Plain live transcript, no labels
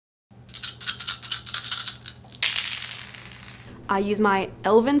I use my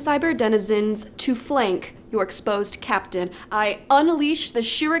elven cyber denizens to flank your exposed captain. I unleash the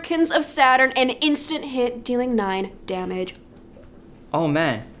shurikens of Saturn, an instant hit, dealing 9 damage. Oh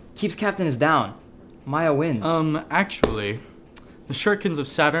man, Keith's captain is down. Maya wins. Actually, the Shurikens of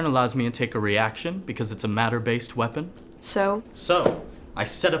Saturn allows me to take a reaction because it's a matter-based weapon. So, I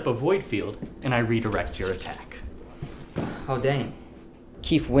set up a void field and I redirect your attack. Oh dang.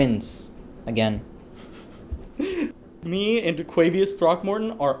 Keith wins. Again. Me and Aquavius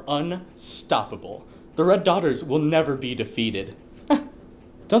Throckmorton are unstoppable. The Red Daughters will never be defeated.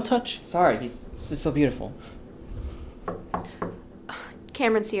 Don't touch. Sorry, he's so beautiful.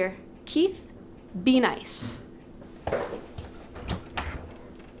 Cameron's here. Keith, be nice.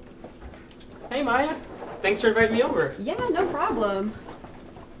 Hey Maya, thanks for inviting me over. Yeah, no problem.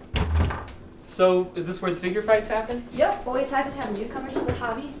 So, is this where the figure fights happen? Yep, always happy to have newcomers to the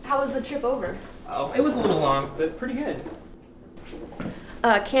hobby. How was the trip over? Oh, it was a little long, but pretty good.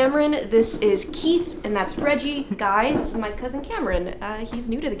 Cameron, this is Keith, and that's Reggie. Guys, this is my cousin Cameron. He's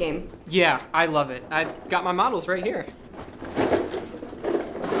new to the game. Yeah, I love it. I got my models right here.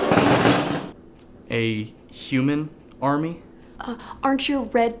 A human army? Aren't your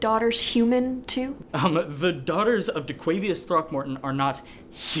Red Daughters human, too? The daughters of DeQuavius Throckmorton are not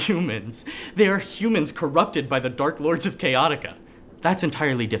humans. They are humans corrupted by the Dark Lords of Chaotica. That's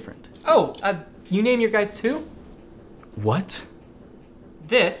entirely different. Oh, you name your guys too? What?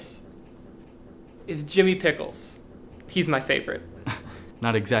 This is Jimmy Pickles. He's my favorite.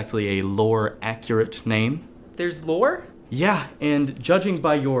 Not exactly a lore-accurate name. There's lore? Yeah, and judging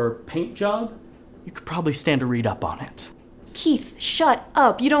by your paint job, you could probably stand to read up on it. Keith, shut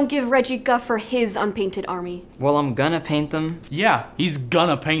up. You don't give Reggie guff for his unpainted army. Well, I'm gonna paint them. Yeah, he's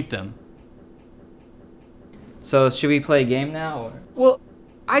gonna paint them. So, should we play a game now, or? Well,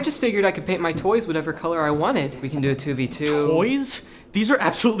 I just figured I could paint my toys whatever color I wanted. We can do a 2v2. Toys? These are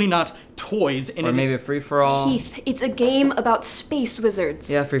absolutely not toys, and or maybe a free-for-all. Keith, it's a game about space wizards.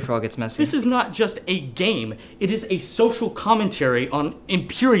 Yeah, free-for-all gets messy. This is not just a game. It is a social commentary on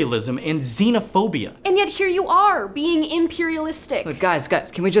imperialism and xenophobia. And yet here you are, being imperialistic. Look, guys,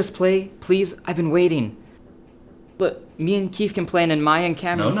 can we just play? Please? I've been waiting. Look, me and Keith can play, and then Maya and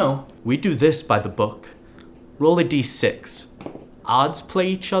Cameron... No. We do this by the book. Roll a d6. Odds play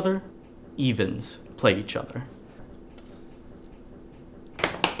each other. Evens play each other.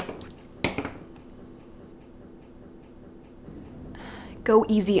 Go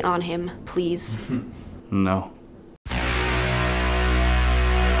easy on him, please. No.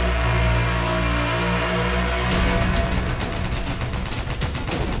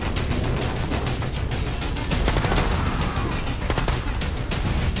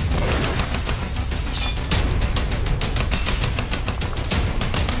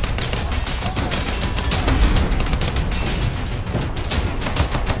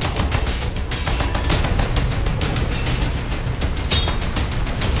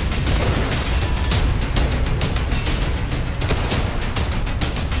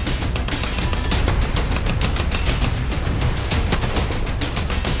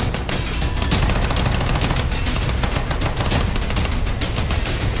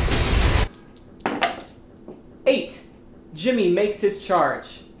 Jimmy makes his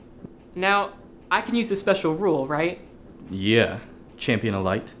charge. Now, I can use a special rule, right? Yeah. Champion of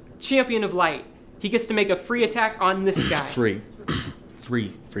Light. Champion of Light. He gets to make a free attack on this guy. Three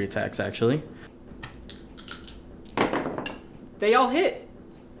free attacks, actually. They all hit.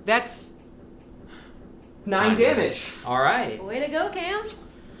 That's 9 damage. All right. Way to go, Cam.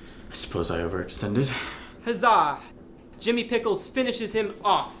 I suppose I overextended. Huzzah! Jimmy Pickles finishes him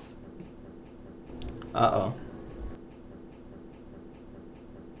off. Uh-oh.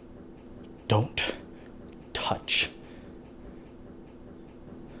 Don't touch.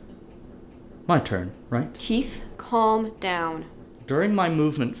 My turn, right? Keith, calm down. During my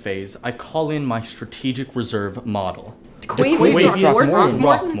movement phase, I call in my strategic reserve model. DeQuavius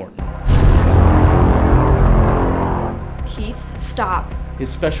Throckmorton. Keith, stop. His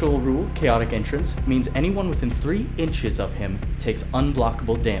special rule, Chaotic Entrance, means anyone within 3 inches of him takes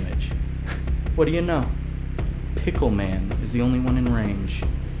unblockable damage. What do you know? Pickle Man is the only one in range.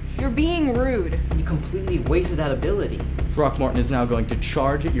 You're being rude. You completely wasted that ability. Throckmorton is now going to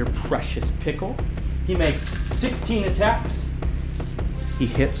charge at your precious pickle. He makes 16 attacks. He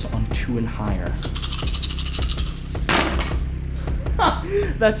hits on 2 and higher.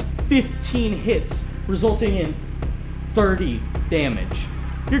 That's 15 hits, resulting in 30 damage.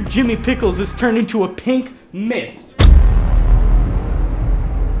 Your Jimmy Pickles is turned into a pink mist.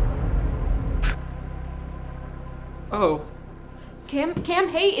 Oh. Cam,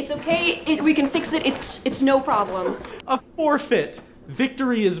 hey, it's okay. We can fix it. It's no problem. A forfeit!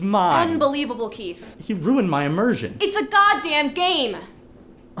 Victory is mine! Unbelievable, Keith. He ruined my immersion. It's a goddamn game.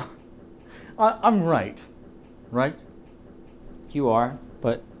 I'm right. Right? You are,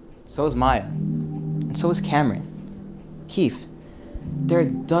 but so is Maya. And so is Cameron. Keith, there are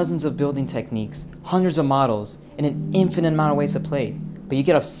dozens of building techniques, hundreds of models, and an infinite amount of ways to play. But you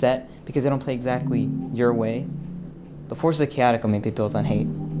get upset because they don't play exactly your way. The forces of Chaotica may be built on hate,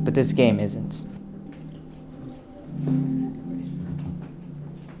 but this game isn't.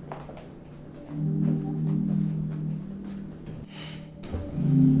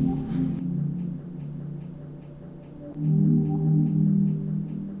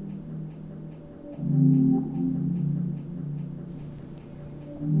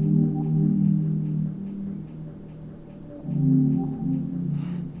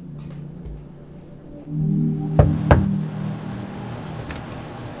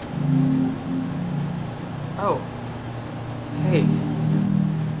 Oh. Hey.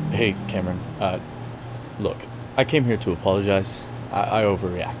 Hey, Cameron. Look, I came here to apologize. I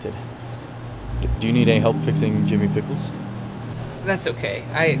overreacted. Do you need any help fixing Jimmy Pickles? That's okay.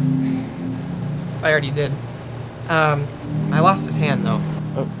 I already did. I lost his hand, though.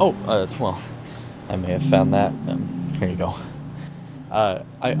 Well, I may have found that. Here you go.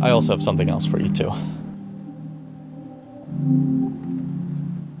 I also have something else for you, too.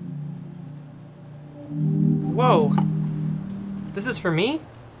 Whoa. This is for me?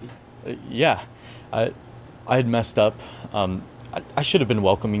 Yeah. I had messed up. I should have been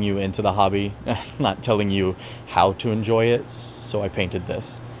welcoming you into the hobby, not telling you how to enjoy it, so I painted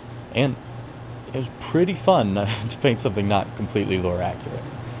this. And it was pretty fun to paint something not completely lore accurate.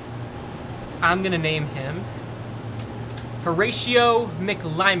 I'm gonna name him Horatio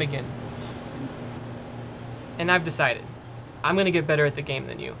McLimegan. And I've decided, I'm gonna get better at the game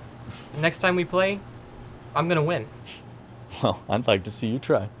than you. The next time we play, I'm gonna win. Well, I'd like to see you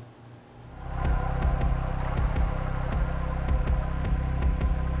try.